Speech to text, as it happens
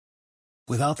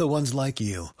Without the ones like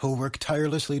you, who work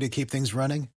tirelessly to keep things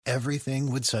running,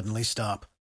 everything would suddenly stop.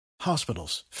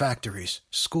 Hospitals, factories,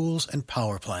 schools, and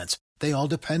power plants, they all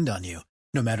depend on you.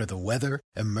 No matter the weather,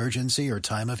 emergency, or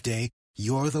time of day,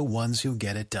 you're the ones who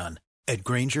get it done. At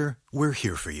Grainger, we're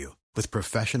here for you with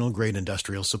professional-grade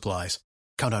industrial supplies.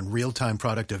 Count on real-time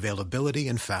product availability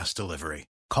and fast delivery.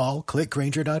 Call, click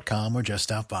Grainger.com, or just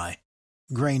stop by.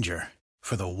 Grainger,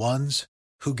 for the ones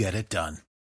who get it done.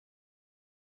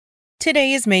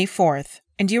 Today is May 4th,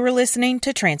 and you are listening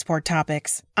to Transport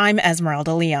Topics. I'm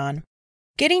Esmeralda Leon.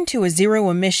 Getting to a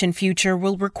zero-emission future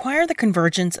will require the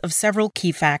convergence of several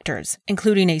key factors,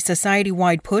 including a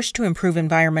society-wide push to improve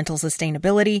environmental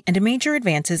sustainability and major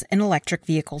advances in electric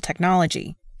vehicle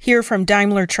technology. Hear from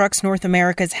Daimler Trucks North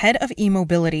America's head of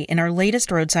e-mobility in our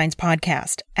latest Road Signs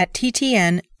podcast at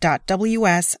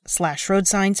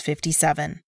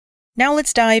ttn.ws/roadsigns57. Now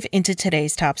let's dive into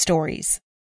today's top stories.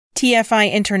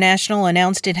 TFI International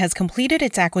announced it has completed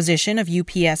its acquisition of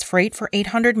UPS Freight for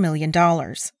 $800 million.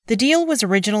 The deal was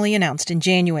originally announced in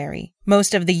January.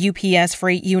 Most of the UPS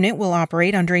Freight unit will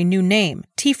operate under a new name,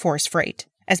 T-Force Freight.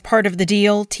 As part of the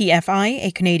deal, TFI,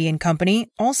 a Canadian company,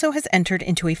 also has entered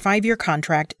into a 5-year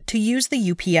contract to use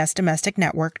the UPS domestic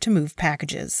network to move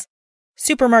packages.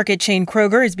 Supermarket chain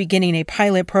Kroger is beginning a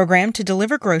pilot program to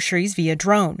deliver groceries via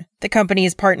drone. The company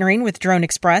is partnering with Drone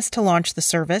Express to launch the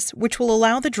service, which will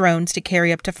allow the drones to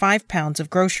carry up to 5 pounds of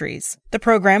groceries. The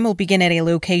program will begin at a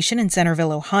location in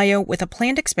Centerville, Ohio, with a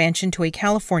planned expansion to a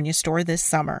California store this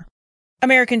summer.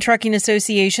 American Trucking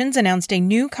Associations announced a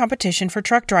new competition for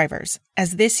truck drivers,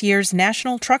 as this year's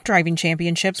National Truck Driving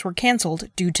Championships were canceled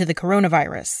due to the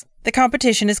coronavirus. The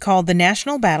competition is called the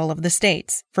National Battle of the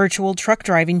States, Virtual Truck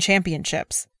Driving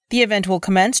Championships. The event will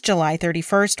commence July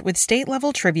 31st with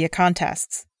state-level trivia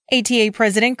contests. ATA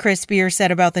President Chris Spear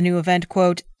said about the new event,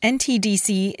 quote,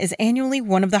 "NTDC is annually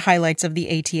one of the highlights of the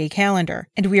ATA calendar,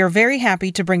 and we are very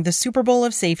happy to bring the Super Bowl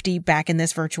of safety back in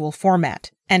this virtual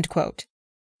format," end quote.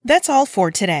 That's all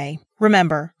for today.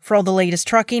 Remember, for all the latest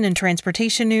trucking and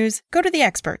transportation news, go to the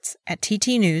experts at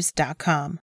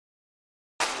ttnews.com.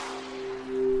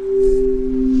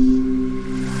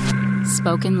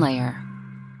 Spoken Layer.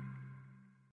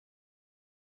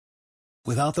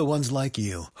 Without the ones like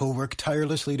you, who work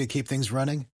tirelessly to keep things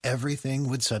running, everything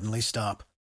would suddenly stop.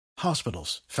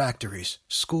 Hospitals, factories,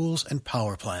 schools, and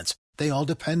power plants, they all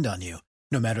depend on you.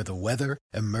 No matter the weather,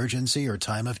 emergency, or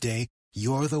time of day,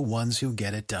 you're the ones who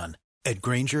get it done. At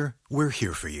Grainger, we're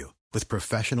here for you with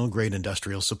professional-grade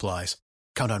industrial supplies.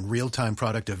 Count on real-time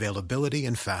product availability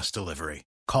and fast delivery.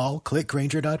 Call, click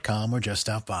Grainger.com, or just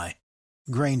stop by.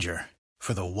 Grainger,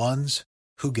 for the ones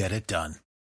who get it done.